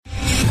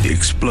The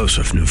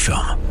explosive new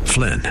film,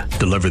 Flynn,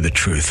 deliver the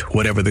truth,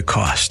 whatever the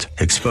cost,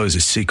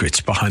 exposes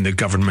secrets behind the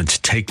government's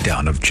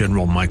takedown of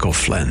General Michael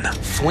Flynn.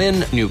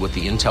 Flynn knew what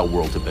the intel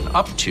world had been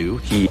up to.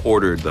 He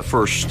ordered the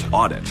first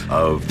audit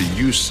of the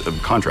use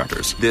of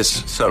contractors.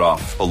 This set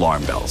off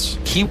alarm bells.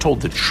 He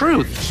told the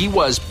truth. He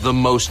was the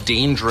most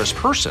dangerous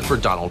person for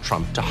Donald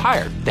Trump to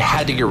hire. They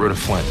had to get rid of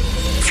Flynn.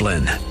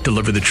 Flynn,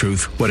 deliver the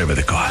truth, whatever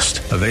the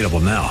cost. Available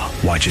now.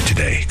 Watch it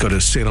today. Go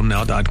to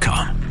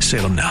salemnow.com.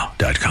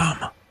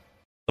 salemnow.com.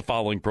 The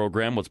following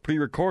program was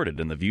pre-recorded,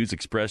 and the views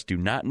expressed do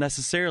not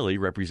necessarily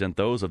represent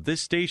those of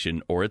this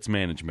station or its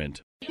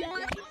management.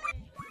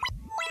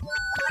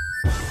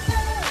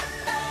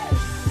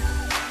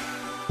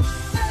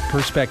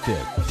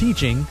 Perspective,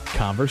 teaching,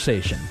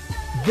 conversation.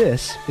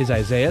 This is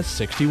Isaiah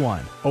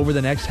 61. Over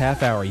the next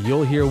half hour,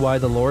 you'll hear why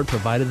the Lord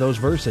provided those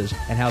verses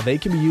and how they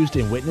can be used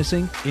in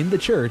witnessing, in the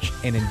church,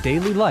 and in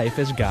daily life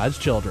as God's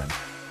children.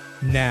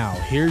 Now,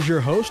 here's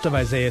your host of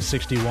Isaiah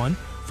 61,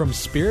 from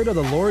Spirit of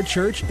the Lord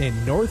Church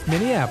in North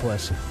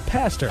Minneapolis,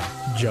 Pastor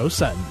Joe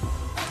Sutton.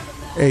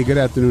 Hey, good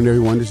afternoon,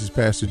 everyone. This is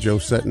Pastor Joe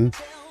Sutton.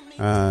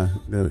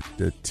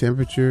 The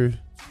temperature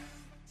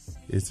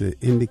is an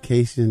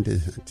indication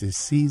that the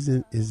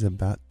season is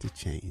about to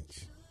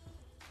change.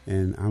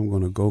 And I'm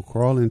going to go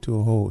crawl into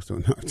a hole. So,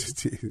 no,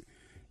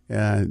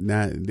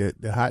 now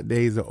the hot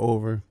days are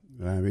over.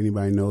 If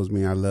anybody knows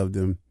me, I love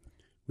them.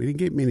 We didn't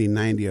get many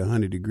 90 or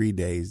 100-degree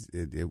days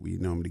that we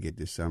normally get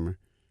this summer.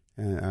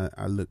 And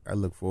I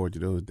look forward to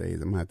those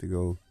days. I'm gonna have to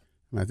go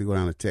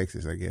down to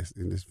Texas, I guess,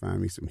 and just find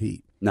me some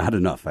heat. Not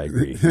enough, I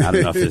agree. Not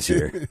enough this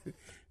year.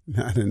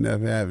 Not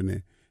enough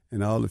happening.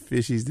 And all the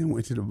fishies then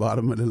went to the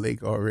bottom of the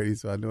lake already,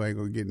 so I know I ain't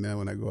gonna get none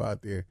when I go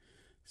out there.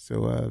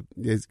 So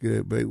it's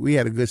good. But we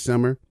had a good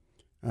summer.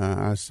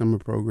 Our summer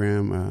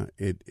program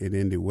it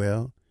ended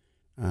well.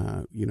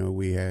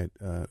 We had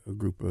a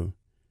group of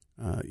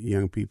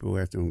young people,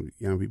 had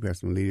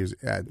some leaders.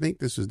 I think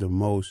this was the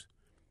most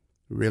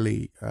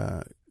really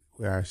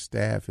where our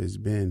staff has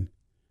been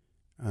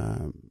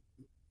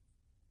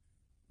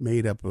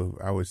made up of,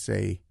 I would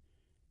say,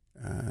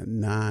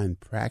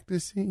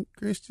 non-practicing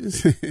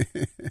Christians,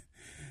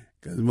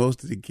 because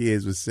most of the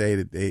kids would say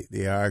that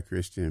they are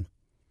Christian,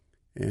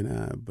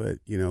 and but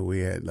we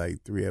had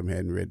like 3 of them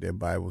hadn't read their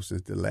Bible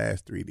since the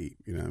last 3D.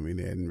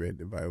 They hadn't read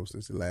the Bible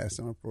since the last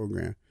summer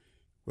program.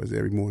 Was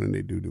every morning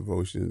they do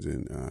devotions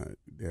and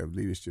they have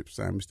leadership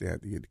assignments they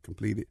have to get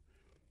completed.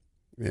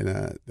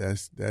 And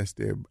that's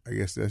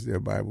their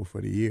Bible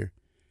for the year.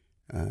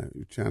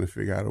 We're trying to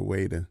figure out a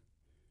way to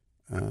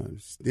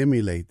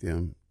stimulate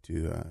them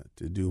to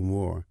do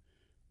more.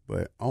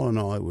 But all in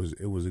all, it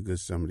was a good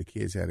summer. The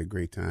kids had a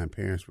great time.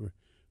 Parents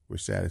were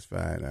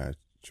satisfied. Our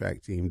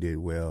track team did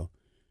well.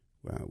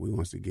 We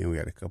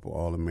had a couple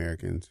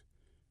All-Americans.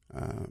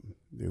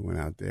 They went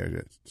out there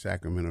to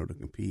Sacramento to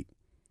compete,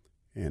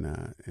 and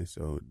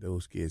so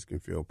those kids can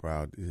feel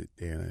proud that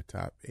they're in the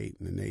top 8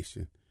 in the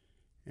nation.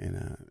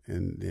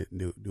 And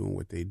they're doing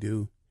what they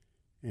do,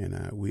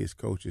 and we as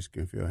coaches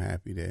can feel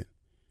happy that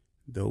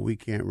though we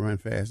can't run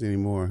fast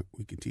anymore,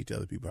 we can teach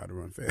other people how to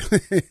run fast.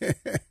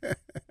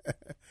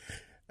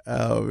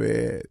 Oh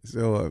man!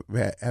 So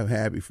I'm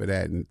happy for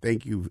that, and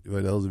thank you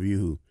for those of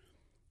you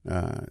who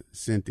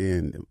sent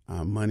in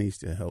monies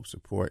to help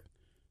support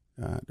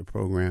the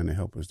program to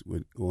help us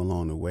go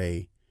along the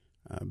way.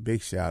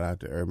 Big shout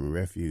out to Urban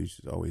Refuge.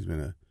 It's always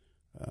been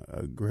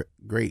a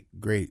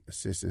great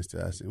assistance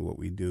to us in what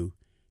we do.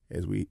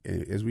 As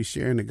we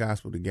share in the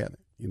gospel together,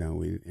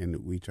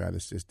 we try to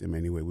assist them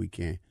any way we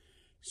can.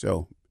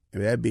 So,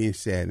 with that being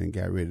said, and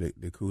got rid of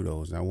the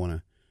kudos, I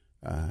want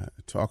to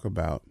talk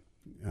about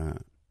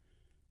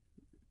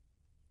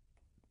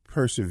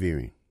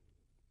persevering.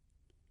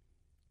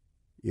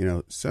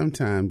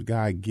 Sometimes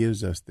God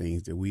gives us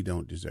things that we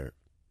don't deserve.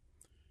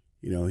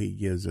 He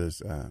gives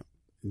us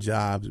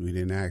jobs we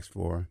didn't ask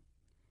for.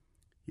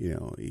 He,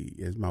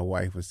 as my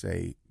wife would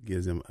say,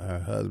 gives him her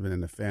husband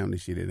and a family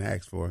she didn't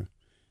ask for.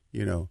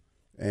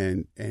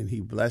 And he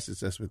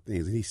blesses us with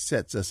things, and he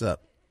sets us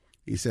up.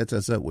 He sets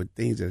us up with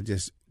things that are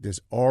just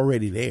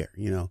already there,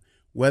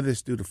 whether it's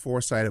through the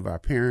foresight of our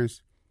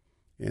parents,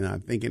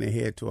 and thinking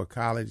ahead to a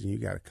college and you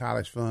got a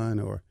college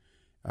fund, or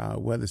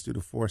whether it's through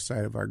the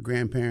foresight of our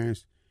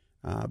grandparents,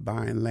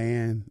 buying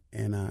land,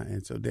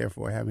 and so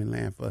therefore having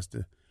land for us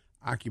to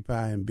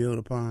occupy and build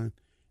upon.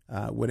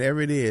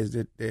 Whatever it is,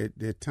 there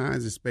are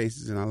times and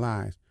spaces in our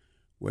lives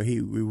where he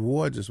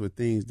rewards us with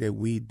things that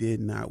we did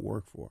not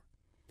work for.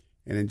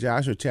 And in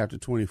Joshua chapter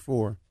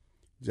 24,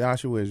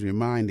 Joshua is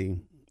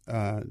reminding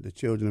the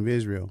children of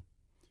Israel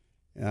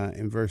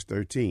in verse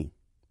 13.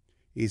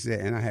 He said,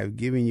 "And I have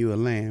given you a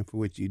land for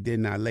which you did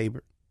not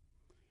labor,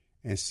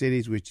 and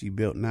cities which you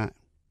built not,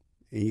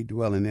 and you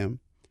dwell in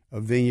them,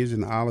 of vineyards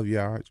and olive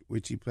yards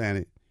which you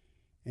planted,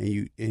 and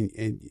you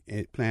and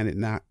planted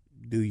not,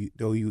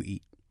 though you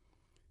eat."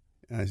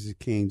 This is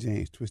King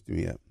James twisting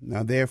me up.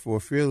 "Now therefore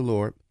fear the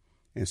Lord,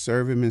 and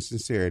serve him in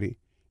sincerity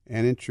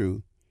and in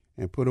truth,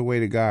 and put away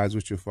the gods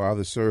which your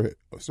fathers served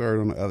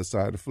on the other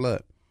side of the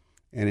flood,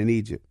 and in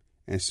Egypt,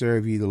 and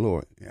serve ye the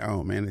Lord.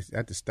 Oh, man, I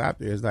have to stop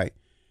there. It's like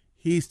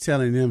he's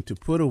telling them to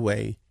put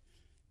away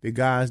the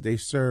gods they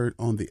served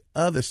on the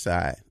other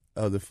side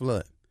of the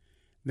flood.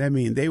 That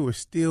means they were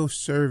still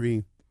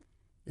serving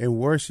and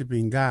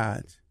worshiping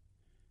gods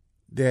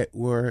that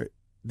were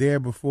there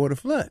before the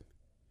flood.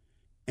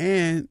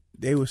 And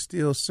they were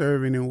still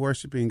serving and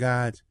worshiping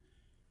gods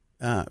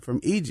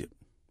from Egypt,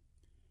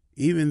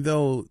 even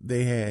though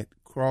they had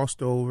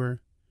crossed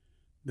over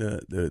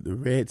the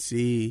Red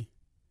Sea,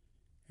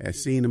 had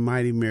seen the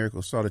mighty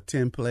miracle, saw the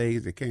 10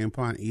 plagues that came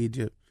upon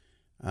Egypt.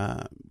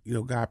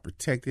 God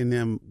protecting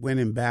them,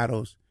 winning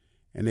battles,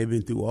 and they've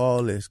been through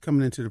all this,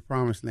 coming into the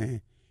promised land,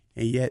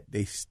 and yet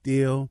they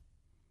still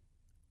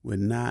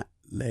would not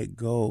let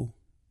go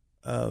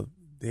of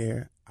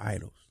their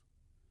idols.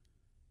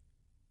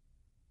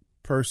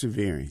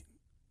 Persevering,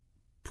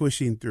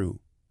 pushing through,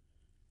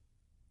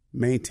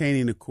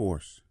 maintaining the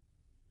course.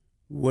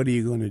 What are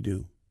you going to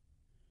do?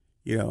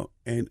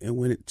 And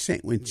when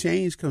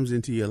change comes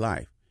into your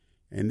life,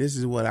 and this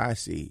is what I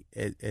see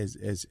as a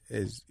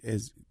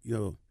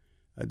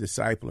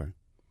discipler,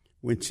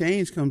 when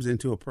change comes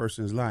into a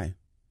person's life,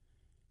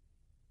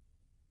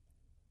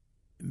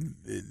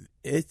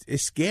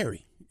 it's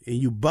scary, and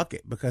you buck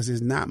it because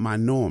it's not my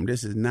norm.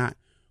 This is not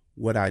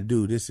what I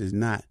do. This is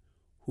not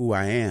who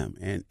I am,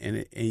 and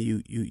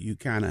you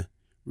kind of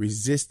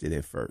resist it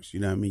at first. You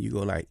know what I mean? You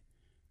go like,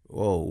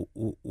 "Oh,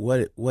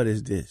 what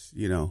is this?"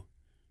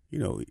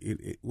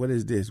 What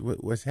is this?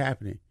 What's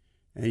happening?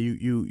 And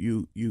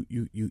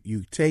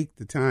you take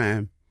the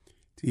time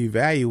to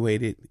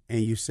evaluate it,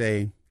 and you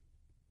say,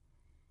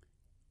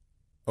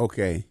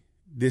 "Okay,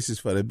 this is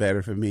for the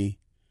better for me.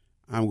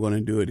 I'm going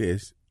to do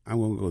this. I'm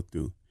going to go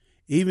through."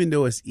 Even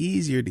though it's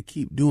easier to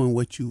keep doing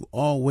what you've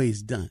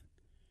always done,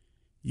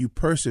 you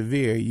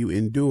persevere, you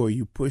endure,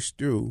 you push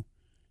through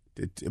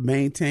to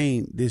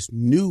maintain this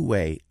new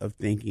way of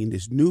thinking,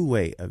 this new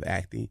way of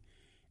acting,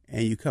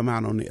 and you come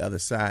out on the other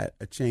side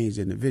a changed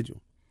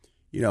individual.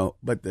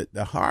 But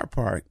the hard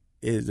part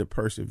is the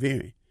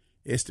persevering.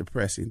 It's the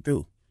pressing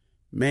through.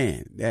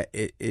 Man, that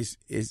is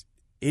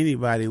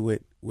anybody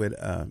with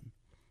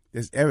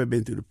that's ever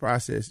been through the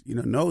process,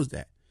 knows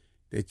that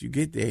you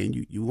get there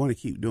and you want to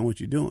keep doing what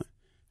you're doing.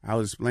 I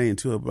was explaining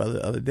to a brother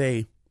the other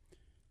day,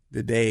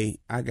 the day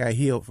I got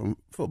healed from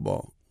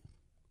football.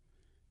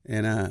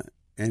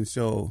 And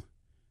so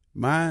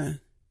I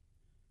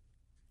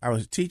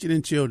was teaching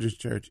in children's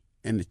church,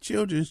 and the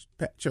children's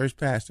church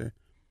pastor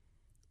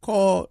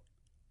called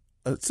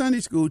a Sunday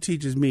school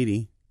teachers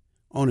meeting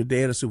on the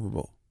day of the Super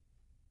Bowl.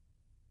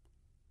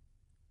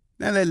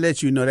 Now that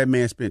lets you know that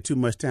man spent too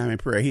much time in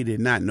prayer. He did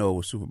not know it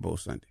was Super Bowl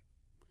Sunday.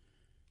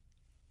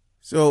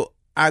 So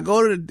I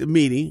go to the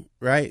meeting,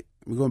 right?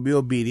 I'm going to be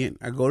obedient.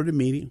 I go to the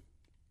meeting,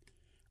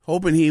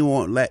 hoping he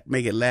won't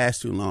make it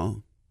last too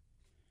long,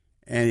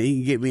 and he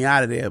can get me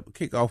out of there.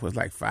 Kickoff was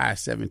like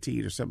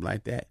 5:17 or something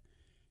like that.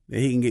 That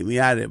he can get me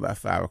out of there by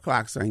 5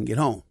 o'clock so I can get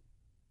home.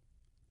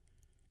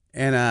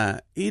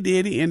 And he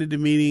did. He ended the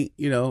meeting,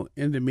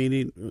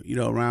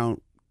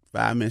 around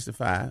 5 minutes to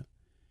 5.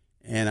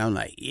 And I'm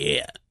like,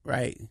 yeah,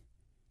 right.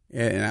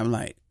 And I'm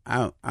like,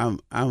 I'm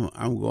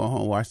going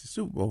home, watch the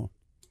Super Bowl.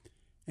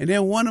 And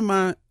then one of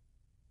my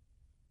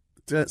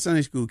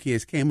Sunday school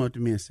kids came up to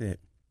me and said,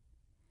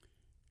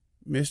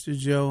 "Mr.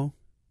 Joe,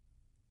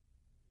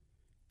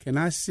 can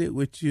I sit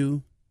with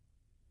you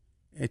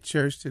at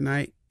church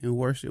tonight and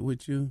worship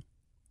with you?"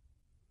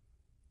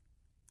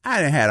 I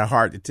didn't have a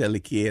heart to tell the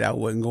kid I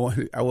wasn't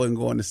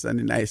going to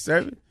Sunday night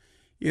service.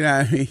 You know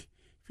what I mean?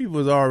 People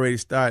was already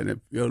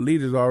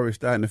leaders already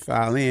starting to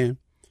file in.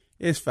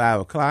 It's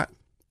 5 o'clock,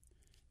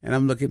 and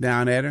I'm looking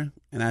down at her,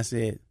 and I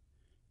said,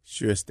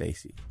 "Sure,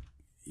 Stacy.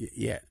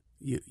 Yeah,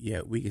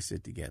 we can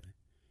sit together."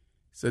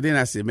 So then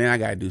I said, "Man, I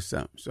got to do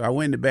something." So I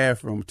went in the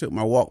bathroom, took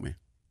my Walkman.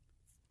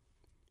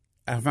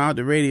 I found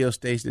the radio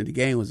station that the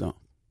game was on.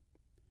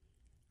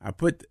 I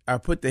put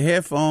the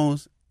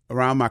headphones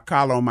around my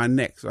collar on my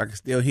neck so I could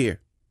still hear.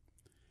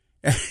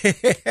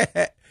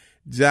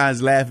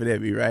 John's laughing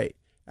at me, right?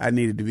 I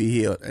needed to be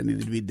healed. I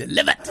needed to be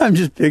delivered. I'm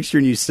just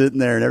picturing you sitting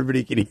there and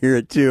everybody can hear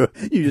it too.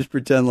 You just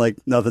pretend like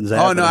nothing's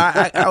happening. Oh,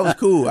 no, I was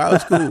cool. I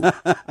was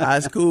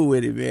cool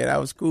with it, man. I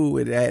was cool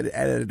with it. I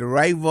had the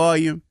right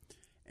volume,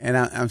 and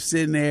I'm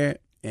sitting there,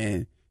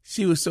 and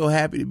she was so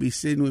happy to be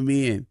sitting with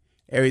me and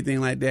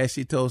everything like that.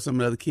 She told some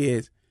of the other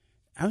kids,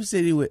 I'm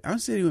sitting with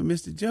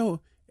Mr.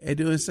 Joe and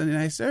doing Sunday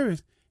night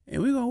service,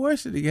 and we're going to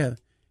worship together.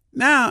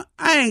 Now,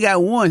 I ain't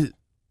got one.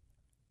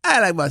 I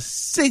had like about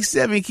 6,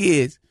 7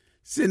 kids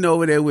sitting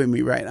over there with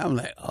me, right? I'm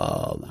like,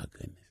 oh, my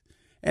goodness.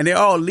 And they're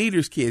all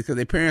leaders' kids because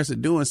their parents are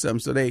doing something,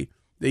 so they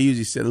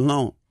usually sit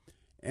alone.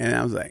 And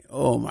I was like,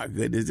 oh, my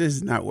goodness, this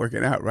is not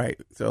working out right.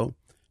 So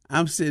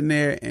I'm sitting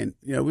there, and,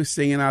 we're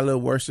singing our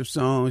little worship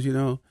songs,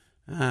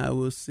 I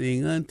will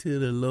sing unto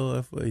the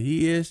Lord, for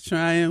he has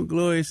triumphed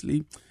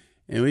gloriously.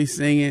 And we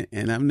singing,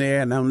 and I'm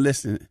there, and I'm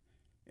listening.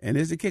 And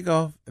it's the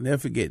kickoff. I'll never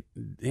forget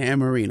Dan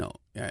Marino,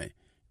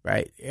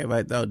 right?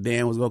 Everybody thought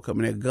Dan was going to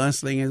come in there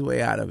gunslinging his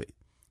way out of it.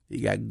 He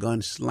got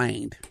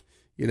gunslanged,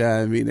 You know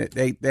what I mean?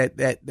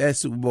 That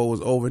Super Bowl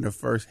was over in the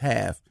first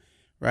half,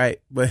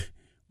 right? But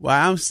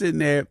while I'm sitting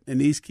there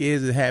and these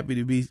kids are happy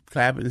to be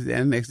clapping and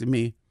standing next to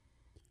me,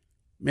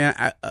 man,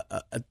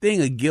 a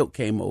thing of guilt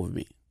came over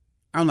me.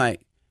 I'm like,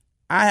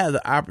 I have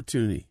the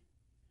opportunity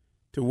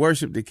to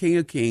worship the King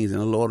of Kings and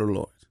the Lord of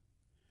Lords,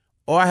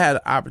 or I had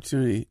the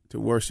opportunity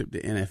to worship the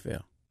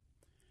NFL.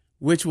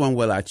 Which one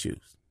will I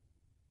choose?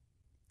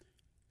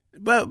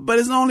 But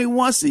it's only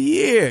once a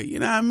year. You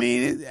know what I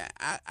mean?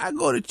 I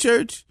go to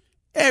church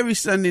every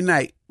Sunday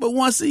night, but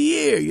once a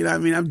year. You know what I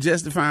mean? I'm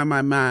justifying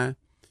my mind.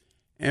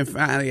 And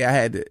finally, I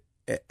had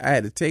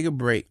to take a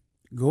break,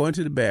 go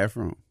into the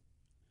bathroom,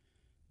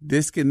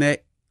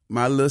 disconnect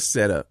my little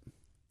setup,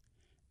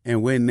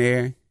 and went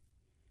there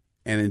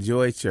and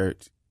enjoyed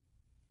church.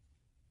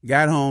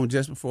 Got home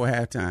just before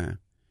halftime,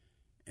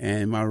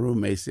 and my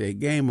roommate said,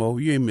 "Game over.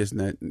 You ain't missed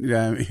nothing." You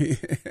know what I mean?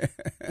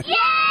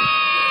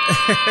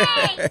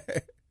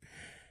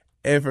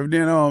 And from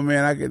then on,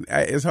 man,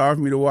 it's hard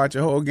for me to watch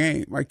a whole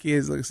game. My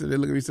kids look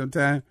at me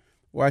sometimes,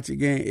 watch a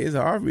game. It's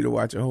hard for me to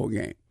watch a whole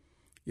game.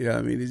 You know what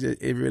I mean?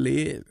 It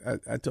really is.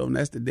 I told them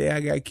that's the day I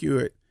got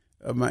cured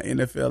of my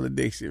NFL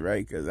addiction,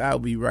 right? Because I'll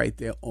be right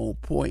there on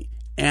point,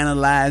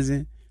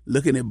 analyzing,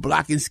 looking at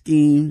blocking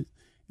schemes.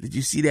 Did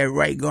you see that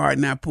right guard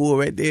not pull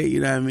right there? You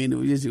know what I mean? It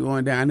was just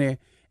going down there.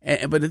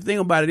 But the thing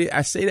about it is,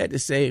 I say that to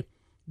say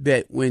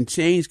that when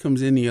change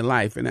comes into your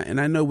life, and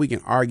I know we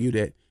can argue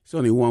that it's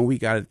only 1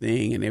 week out of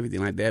thing and everything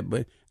like that,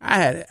 but I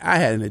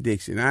had an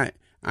addiction.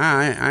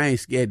 I ain't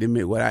scared to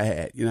admit what I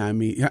had. You know what I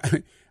mean?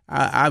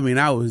 I mean,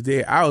 I was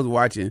there. I was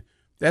watching.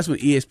 That's when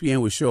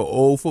ESPN would show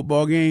old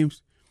football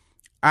games.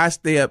 I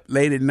stay up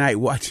late at night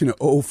watching an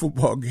old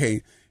football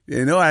game.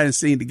 You know, I hadn't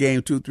seen the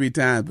game 2-3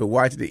 times, but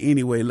watching it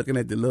anyway, looking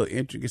at the little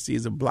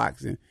intricacies of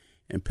blocks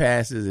and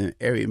passes and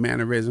every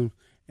mannerism.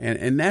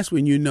 And that's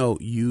when you know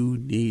you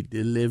need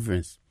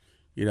deliverance.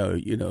 You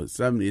know,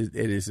 something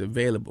that is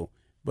available.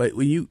 But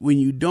when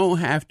you don't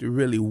have to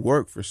really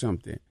work for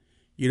something,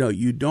 you know,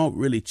 you don't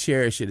really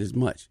cherish it as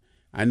much.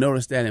 I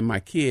noticed that in my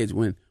kids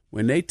when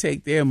they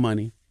take their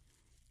money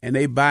and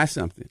they buy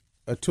something,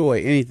 a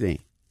toy, anything,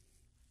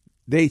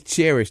 they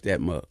cherish that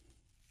mug.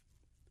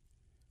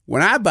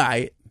 When I buy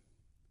it,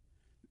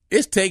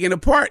 it's taken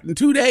apart in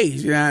 2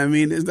 days. You know what I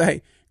mean? It's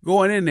like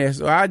going in there.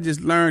 So I just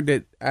learned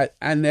that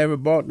I never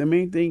bought them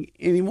anything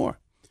anymore.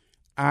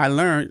 I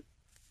learned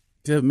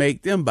to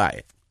make them buy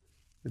it,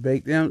 to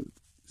make them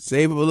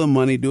save a little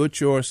money, do a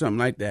chore or something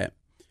like that,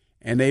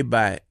 and they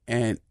buy it.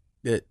 And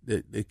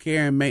the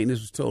care and maintenance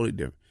was totally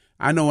different.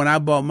 I know when I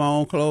bought my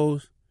own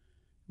clothes,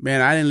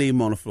 man, I didn't leave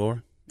them on the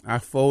floor. I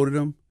folded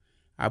them.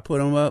 I put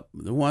them up.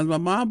 The ones my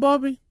mom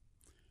bought me,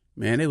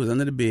 man, they was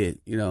under the bed.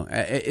 You know,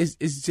 it's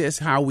just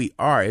how we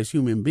are as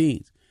human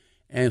beings.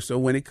 And so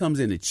when it comes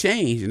into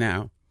change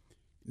now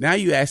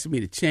you asking me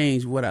to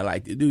change what I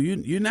like to do.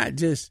 You're not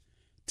just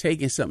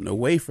taking something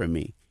away from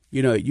me.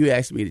 You know, you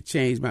asked me to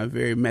change my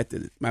very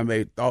method, my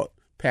very thought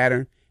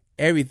pattern,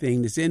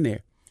 everything that's in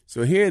there.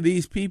 So here are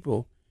these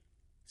people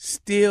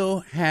still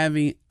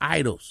having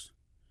idols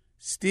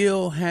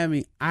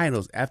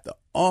after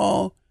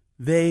all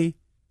they've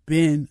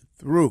been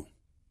through.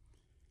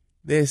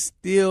 They're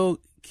still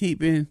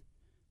keeping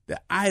the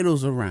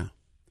idols around,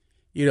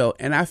 you know,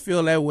 and I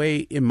feel that way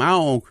in my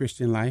own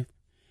Christian life.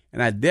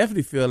 And I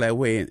definitely feel that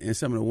way in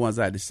some of the ones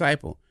I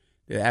disciple,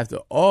 that after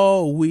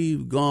all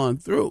we've gone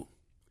through,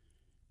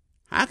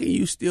 how can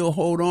you still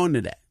hold on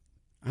to that?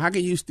 How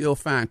can you still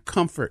find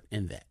comfort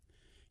in that?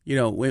 You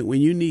know, when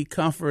you need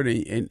comfort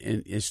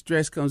and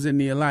stress comes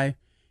into your life,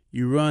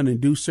 you run and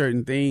do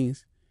certain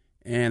things,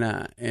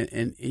 and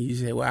you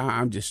say, well,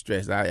 I'm just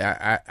stressed.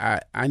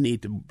 I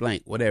need to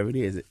blank, whatever it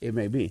is, it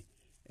may be.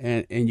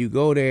 And you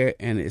go there,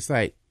 and it's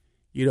like,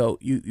 you know,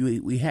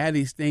 we have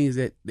these things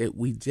that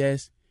we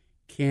just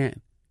can't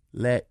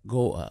let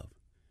go of.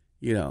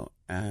 You know,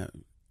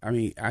 I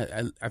mean,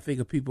 I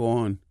think of people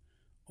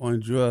on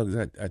drugs.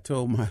 I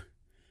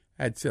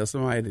had to tell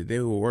somebody that they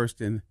were worse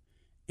than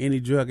any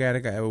drug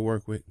addict I ever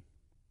worked with,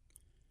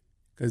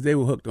 because they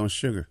were hooked on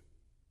sugar.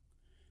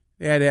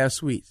 They had to have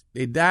sweets.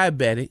 They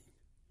diabetic,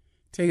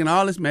 taking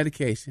all this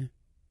medication,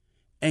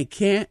 and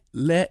can't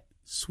let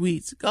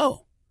sweets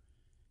go.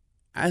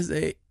 I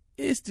say,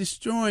 it's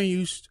destroying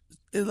you.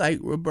 It's like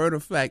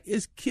Roberta Flack.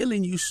 It's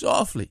killing you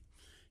softly.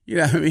 You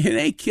know what I mean? It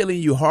ain't killing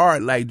you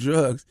hard like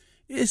drugs.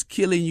 It's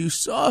killing you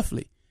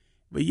softly.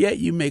 But yet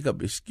you make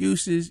up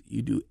excuses.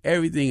 You do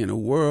everything in the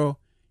world,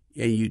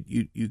 and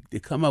you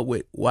come up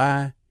with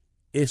why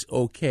it's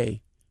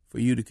okay for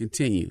you to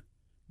continue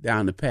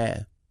down the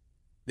path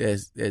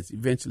that's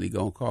eventually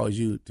going to cause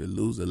you to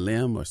lose a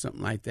limb or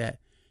something like that,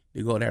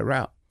 to go that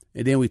route.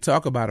 And then we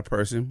talk about a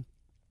person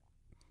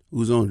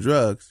who's on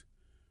drugs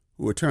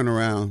who will turn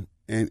around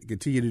and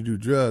continue to do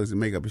drugs and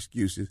make up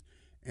excuses.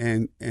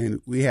 And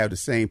we have the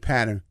same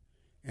pattern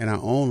in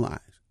our own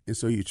lives. And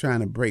so you're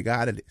trying to break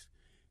out of this.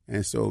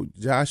 And so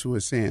Joshua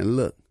is saying,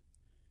 look,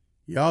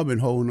 y'all been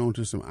holding on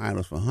to some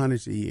idols for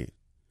hundreds of years.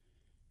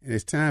 And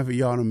it's time for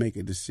y'all to make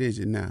a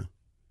decision now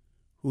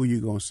who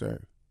you going to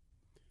serve.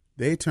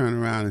 they turn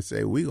around and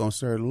say, we're going to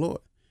serve the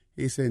Lord.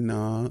 He said,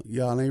 no,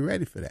 y'all ain't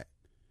ready for that.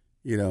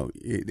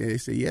 They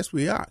say, yes,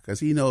 we are. Because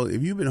he knows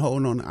if you've been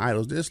holding on to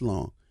idols this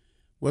long,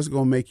 what's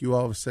going to make you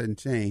all of a sudden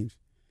change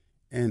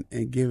and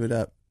give it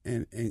up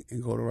and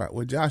go to right?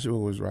 Well, Joshua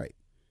was right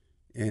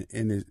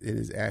in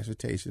his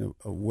assertion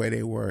of where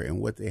they were and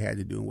what they had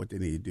to do and what they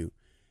need to do.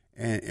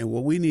 And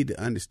what we need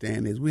to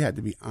understand is we have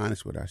to be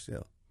honest with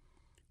ourselves.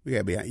 We got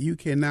to be. You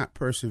cannot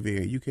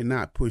persevere. You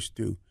cannot push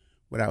through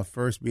without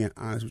first being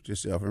honest with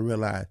yourself and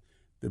realize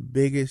the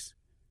biggest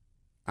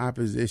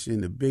opposition,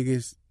 the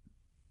biggest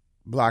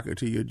blocker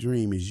to your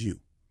dream is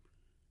you.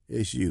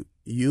 It's you.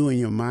 You and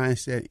your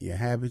mindset, your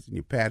habits, and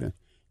your patterns.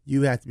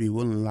 You have to be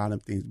willing to allow them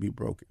things to be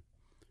broken.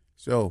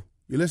 So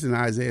you listen to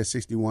Isaiah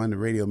 61, the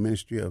radio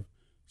ministry of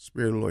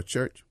Spirit of the Lord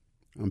Church.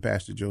 I'm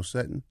Pastor Joe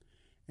Sutton.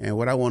 And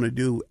what I want to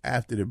do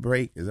after the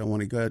break is we're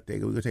going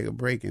to take a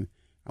break, and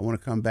I want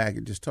to come back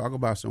and just talk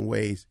about some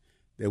ways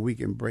that we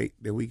can break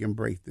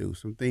through,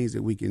 some things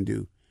that we can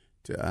do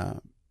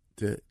to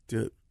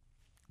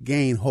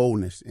gain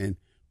wholeness and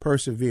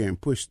persevere and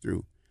push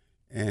through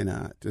and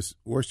to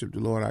worship the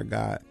Lord our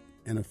God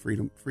in a free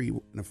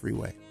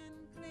way.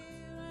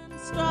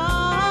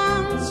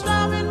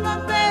 Strumming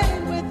my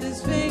pain with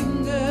his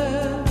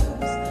fingers,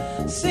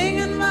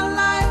 singing my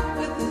life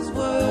with his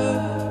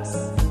words,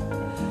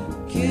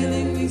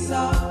 killing me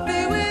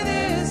softly with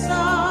his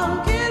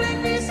song,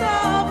 killing me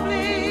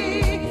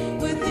softly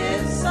with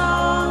his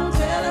song,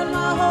 telling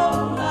my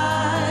whole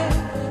life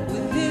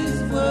with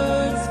his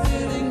words,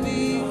 killing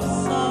me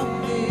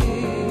softly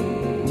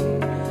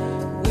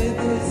with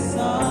his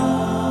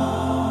song.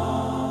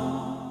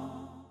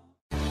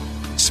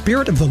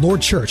 Spirit of the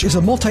Lord Church is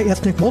a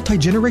multi-ethnic,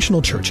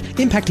 multi-generational church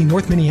impacting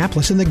North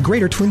Minneapolis and the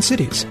greater Twin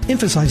Cities,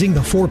 emphasizing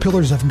the 4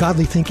 pillars of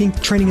godly thinking,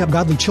 training up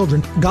godly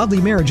children,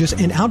 godly marriages,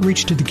 and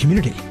outreach to the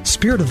community.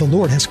 Spirit of the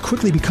Lord has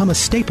quickly become a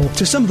staple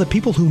to some of the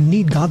people who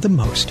need God the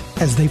most.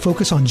 As they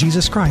focus on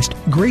Jesus Christ,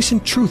 grace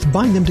and truth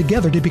bind them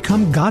together to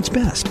become God's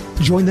best.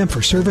 Join them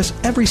for service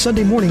every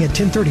Sunday morning at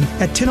 10:30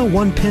 at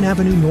 1001 Penn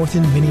Avenue North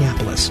in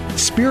Minneapolis.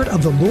 Spirit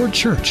of the Lord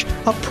Church,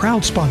 a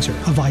proud sponsor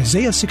of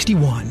Isaiah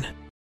 61.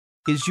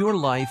 Is your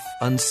life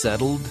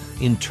unsettled,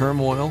 in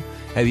turmoil?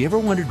 Have you ever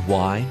wondered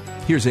why?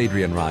 Here's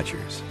Adrian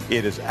Rogers.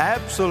 It is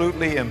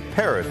absolutely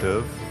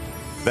imperative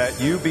that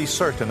you be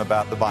certain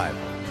about the Bible.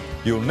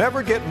 You'll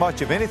never get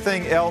much of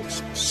anything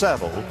else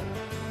settled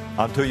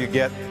until you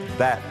get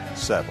that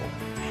settled.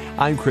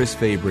 I'm Chris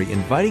Fabry,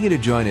 inviting you to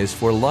join us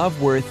for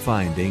Love Worth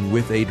Finding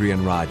with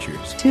Adrian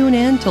Rogers. Tune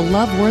in to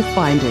Love Worth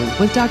Finding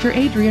with Dr.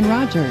 Adrian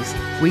Rogers,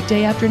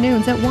 weekday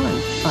afternoons at 1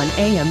 on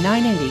AM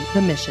 980,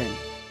 The Mission.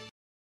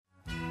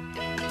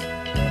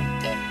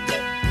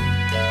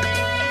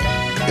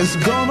 It's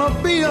gonna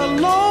be a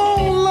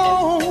long,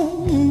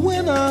 long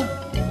winter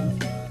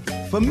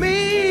for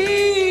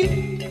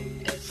me,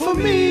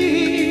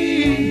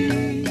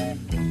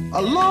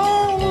 a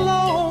long,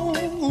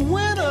 long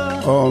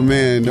winter. Oh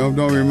man, don't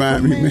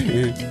remind me,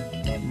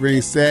 man.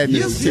 Bring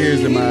sadness and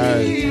tears in my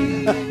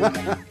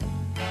eyes.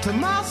 To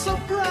my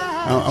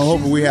surprise, I'm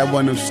hoping we have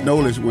one of those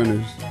snowless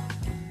winters.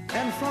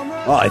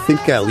 Oh, I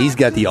think Lee's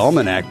got the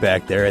almanac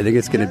back there. I think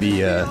it's going to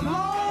be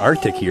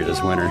Arctic here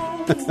this winter.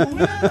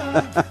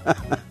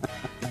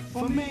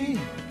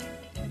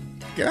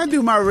 Can I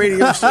do my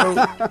radio show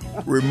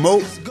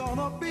remote?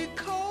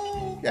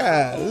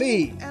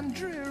 Golly.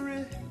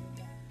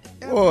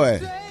 Boy.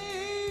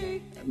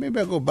 Maybe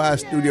I'll go buy a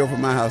studio for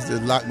my house,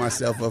 just lock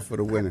myself up for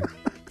the winter.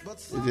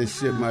 And just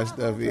ship my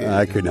stuff in.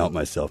 I couldn't help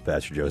myself,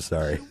 Pastor Joe.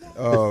 Sorry.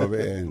 Oh,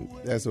 man.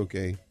 That's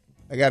okay.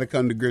 I got to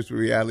come to grips with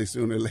reality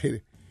sooner or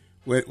later.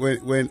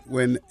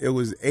 When it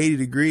was 80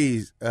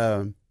 degrees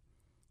the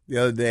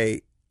other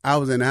day, I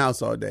was in the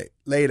house all day,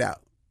 laid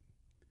out.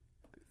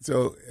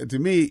 So to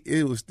me,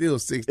 it was still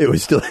 60. It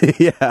was still,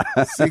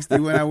 yeah. 60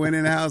 when I went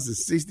in the house and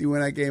 60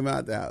 when I came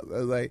out the house. I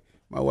was like,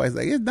 my wife's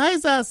like, it's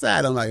nice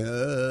outside. I'm like,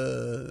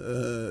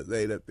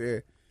 laid up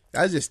there.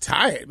 I was just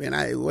tired, man.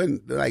 I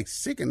wasn't like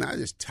sick, and I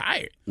was just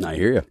tired. I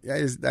hear you. I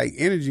just like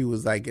energy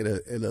was like at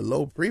a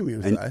low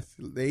premium. So I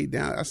laid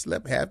down. I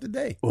slept half the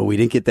day. Well, we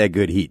didn't get that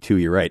good heat too.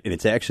 You're right, and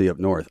it's actually up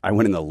north. I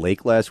went in the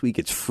lake last week.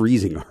 It's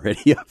freezing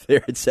already up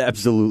there. It's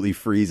absolutely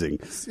freezing.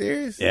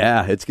 Seriously?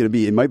 Yeah, it's gonna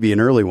be. It might be an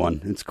early one.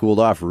 It's cooled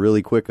off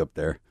really quick up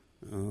there.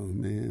 Oh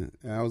man,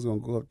 I was gonna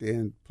go up there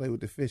and play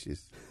with the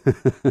fishes.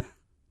 That's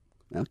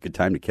a good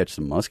time to catch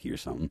some muskie or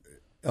something.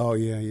 Oh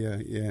yeah.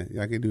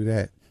 I can do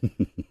that.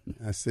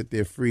 I sit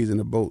there freezing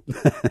the boat.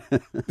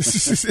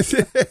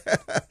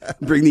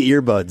 Bring the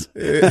earbuds.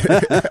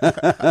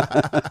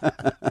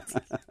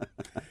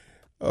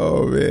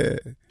 Oh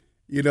man,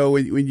 you know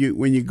when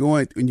you're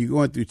going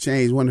through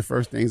change, one of the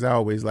first things I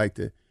always like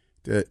to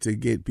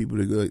get people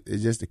to go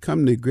is just to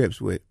come to grips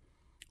with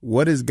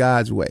what is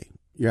God's way,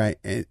 right?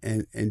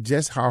 And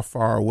just how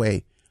far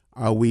away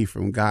are we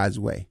from God's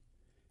way,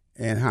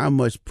 and how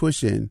much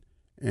pushing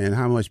and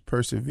how much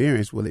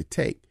perseverance will it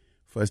take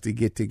for us to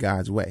get to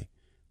God's way,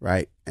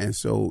 right? And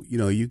so, you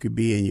know, you could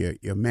be in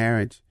your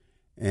marriage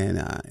and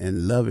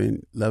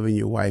loving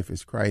your wife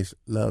as Christ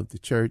loved the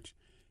church,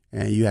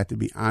 And you have to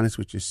be honest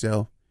with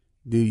yourself.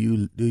 Do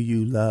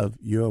you love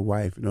your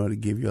wife in order to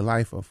give your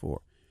life up for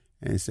her?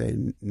 And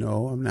say,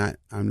 no, I'm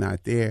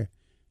not there.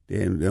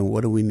 Then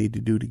what do we need to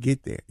do to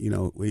get there?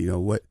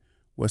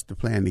 What's the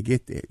plan to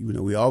get there?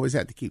 We always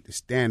have to keep the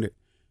standard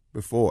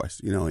before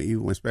us.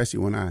 Even especially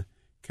when I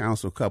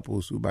counsel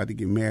couples who are about to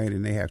get married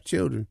and they have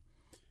children,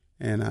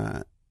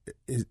 and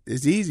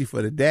it's easy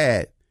for the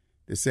dad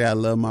to say I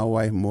love my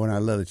wife more than I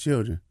love the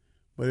children,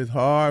 but it's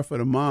hard for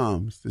the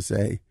moms to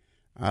say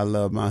I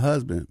love my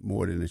husband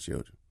more than the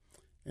children.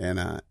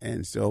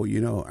 And so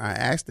I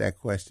asked that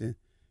question.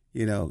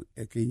 Can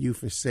you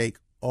forsake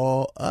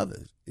all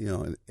others?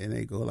 And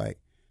they go like,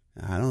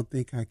 I don't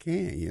think I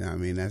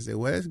can. I said,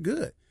 well, that's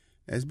good.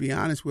 Let's be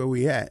honest where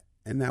we at.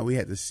 And now we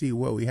have to see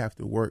what we have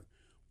to work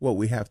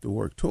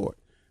toward.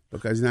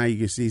 Because now you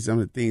can see some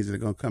of the things that are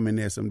going to come in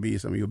there, some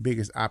of your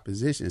biggest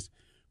oppositions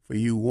for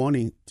you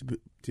wanting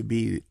to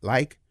be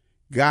like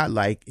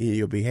God-like in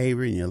your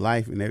behavior, in your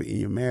life, and in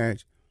your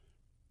marriage,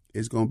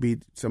 is going to be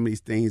some of these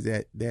things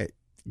that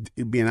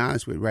you're being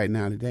honest with right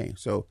now today.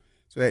 So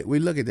that we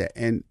look at that.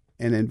 And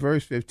in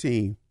verse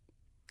 15,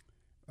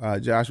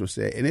 Joshua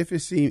said, and if it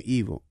seem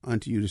evil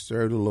unto you to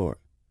serve the Lord,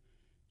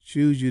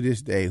 choose you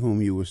this day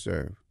whom you will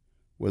serve,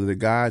 whether the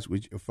gods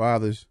which your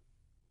fathers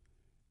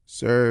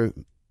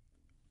served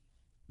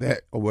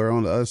that were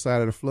on the other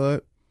side of the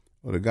flood,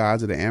 or the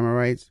gods of the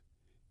Amorites,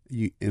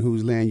 in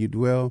whose land you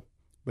dwell.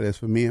 But as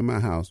for me and my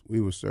house,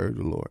 we will serve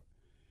the Lord.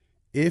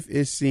 If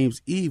it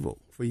seems evil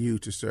for you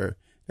to serve,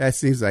 that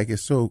seems like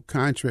it's so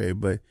contrary.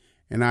 But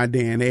in our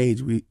day and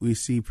age, we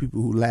see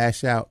people who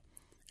lash out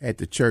at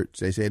the church.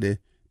 They say that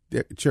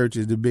the church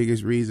is the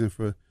biggest reason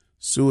for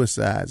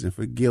suicides and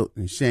for guilt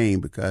and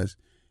shame, because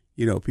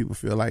people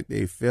feel like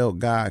they failed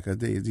God because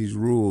there's these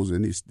rules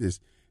and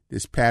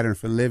this pattern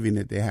for living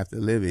that they have to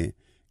live in.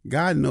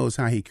 God knows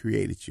how he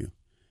created you.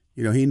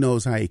 He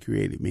knows how he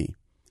created me.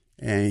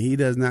 And he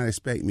does not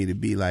expect me to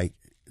be like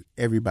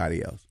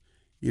everybody else.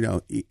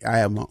 I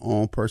have my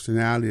own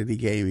personality that he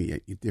gave me,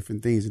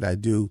 different things that I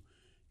do.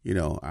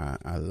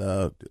 I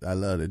love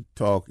to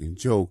talk and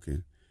joke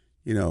and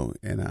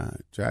I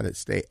try to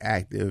stay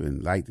active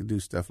and like to do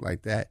stuff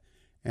like that.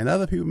 And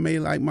other people may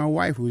like my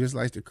wife, who just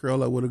likes to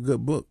curl up with a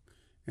good book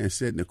and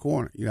sit in the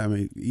corner.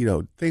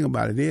 The thing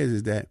about it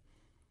is that,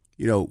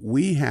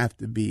 we have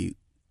to be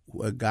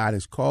what God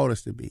has called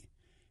us to be.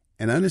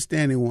 And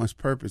understanding one's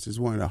purpose is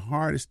one of the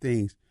hardest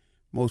things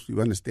most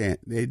people understand.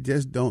 They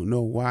just don't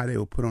know why they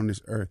were put on this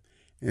earth.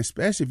 And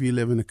especially if you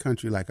live in a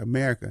country like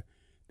America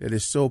that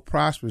is so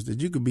prosperous that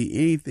you could be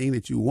anything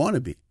that you want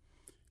to be.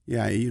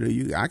 Yeah,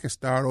 I could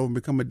start over and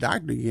become a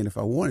doctor again if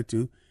I wanted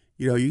to.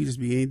 You can just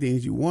be anything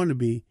that you want to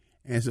be.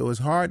 And so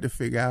it's hard to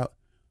figure out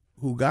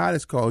who God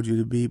has called you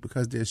to be,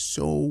 because there's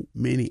so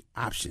many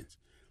options,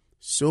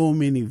 so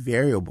many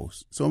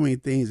variables, so many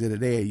things that are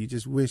there. You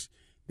just wish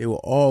they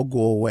will all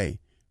go away.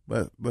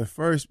 But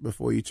first,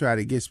 before you try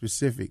to get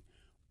specific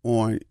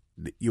on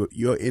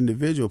your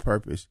individual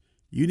purpose,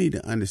 you need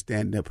to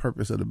understand the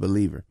purpose of the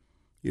believer.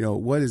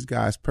 What is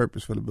God's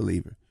purpose for the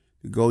believer?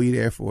 To go ye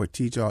therefore,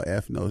 teach all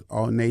ethnos,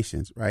 all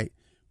nations, right?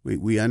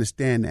 We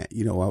understand that.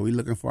 While we're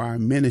looking for our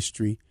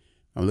ministry,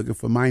 I'm looking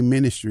for my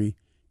ministry,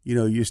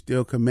 you're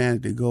still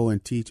commanded to go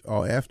and teach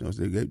all ethnos,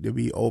 to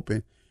be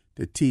open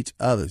to teach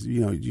others.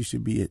 You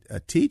should be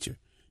a teacher.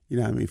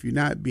 If you're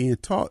not being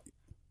taught,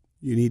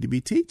 you need to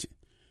be teaching.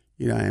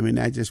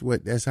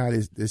 That's how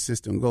this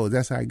system goes.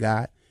 That's how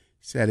God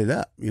set it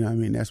up.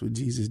 That's what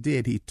Jesus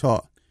did. He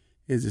taught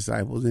his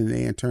disciples, and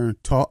they in turn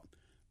taught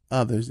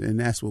others. And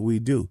that's what we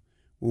do.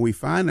 When we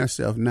find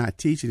ourselves not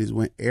teaching is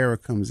when error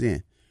comes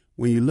in.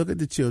 When you look at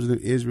the children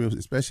of Israel,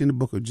 especially in the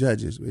book of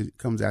Judges, it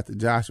comes after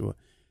Joshua,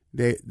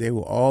 they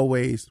were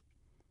always,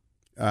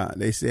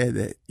 they said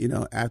that,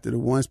 after the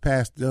ones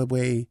passed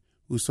away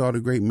who saw the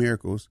great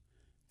miracles,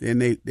 then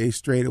they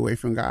strayed away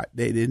from God.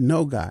 They didn't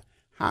know God.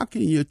 How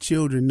can your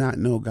children not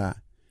know God?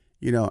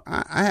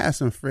 I have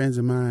some friends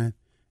of mine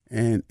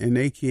and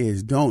their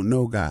kids don't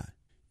know God.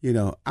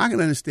 I can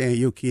understand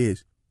your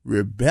kids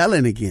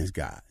rebelling against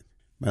God,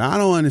 but I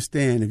don't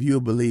understand if you're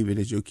a believer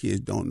that your kids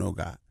don't know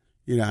God.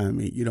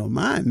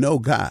 Mine know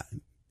God.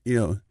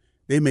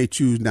 They may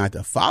choose not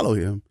to follow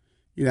him,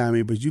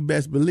 but you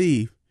best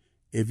believe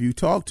if you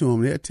talk to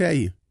them, they'll tell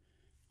you,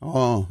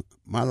 oh,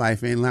 my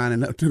life ain't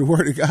lining up to the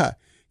word of God.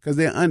 Because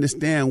they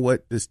understand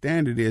what the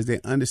standard is. They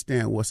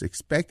understand what's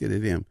expected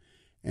of them.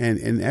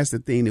 And that's the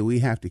thing that we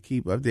have to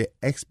keep up, their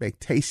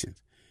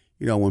expectations.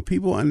 When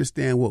people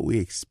understand what we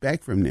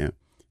expect from them,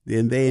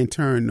 then they in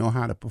turn know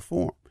how to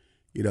perform.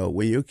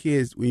 When you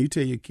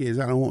tell your kids,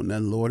 I don't want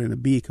nothing, Lord, and a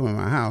bee come in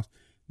my house,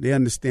 they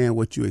understand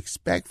what you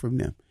expect from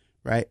them,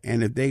 right?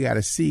 And if they got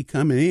a C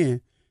coming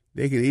in,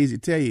 they can easily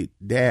tell you,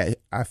 Dad,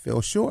 I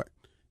fell short.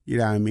 You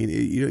don't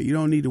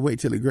need to wait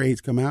till the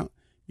grades come out.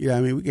 We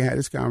can have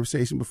this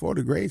conversation before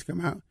the grades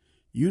come out.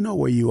 You know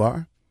where you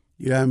are.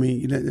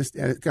 That's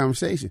that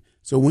conversation.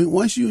 So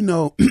once you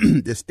know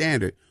the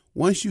standard,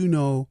 once you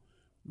know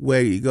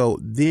where you go,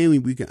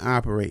 then we can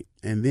operate,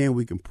 and then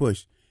we can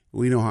push.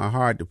 We know how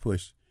hard to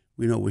push.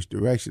 We know which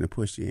direction to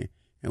push in.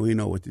 and we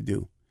know what to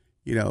do.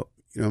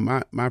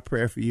 My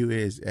prayer for you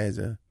is, as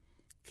a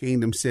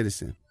kingdom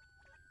citizen,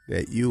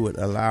 that you would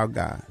allow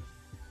God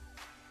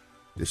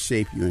to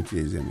shape you into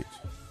his image,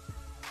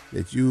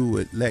 that you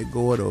would let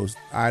go of those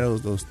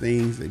idols, those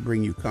things that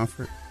bring you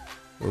comfort,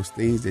 those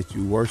things that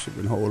you worship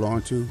and hold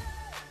on to,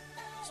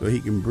 so he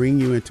can bring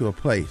you into a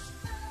place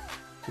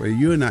where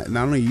you're not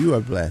only you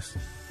are blessed,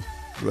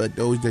 but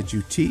those that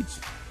you teach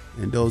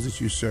and those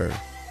that you serve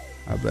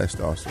are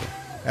blessed also.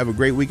 Have a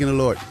great week in the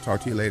Lord.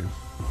 Talk to you later.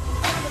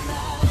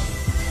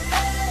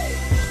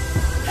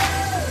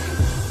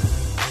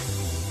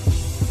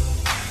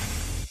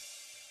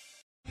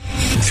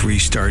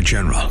 Three-star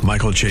General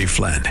Michael J.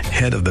 Flynn,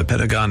 head of the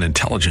Pentagon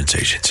Intelligence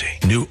Agency,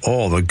 knew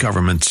all the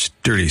government's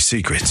dirty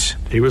secrets.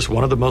 He was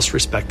one of the most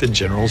respected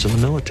generals in the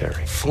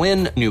military.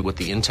 Flynn knew what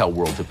the intel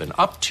world had been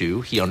up to.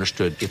 He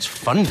understood its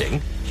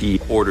funding. He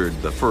ordered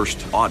the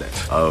first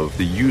audit of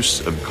the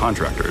use of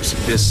contractors.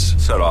 This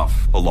set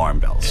off alarm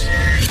bells.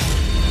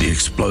 The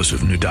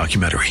explosive new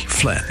documentary,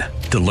 Flynn,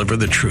 Deliver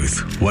the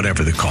Truth,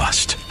 Whatever the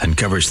Cost,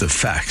 uncovers the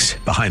facts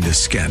behind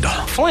this scandal.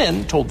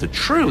 Flynn told the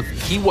truth.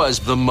 He was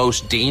the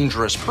most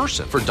dangerous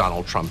person for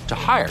Donald Trump to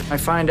hire. I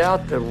find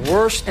out the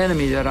worst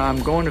enemy that I'm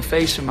going to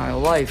face in my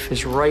life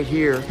is right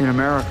here in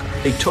America.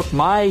 They took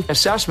my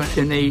assessment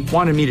and they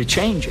wanted me to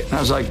change it. And I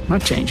was like, I'm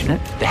not changing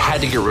it. They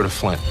had to get rid of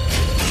Flynn.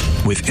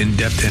 With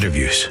in-depth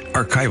interviews,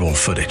 archival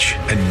footage,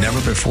 and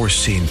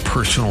never-before-seen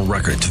personal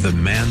records of the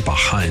man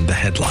behind the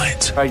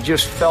headlines. I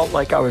just felt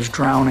like I was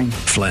drowning.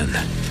 Flynn,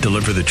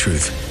 Deliver the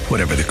Truth,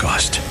 Whatever the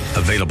Cost.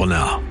 Available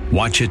now.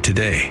 Watch it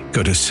today.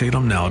 Go to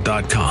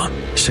salemnow.com.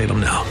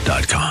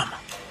 salemnow.com.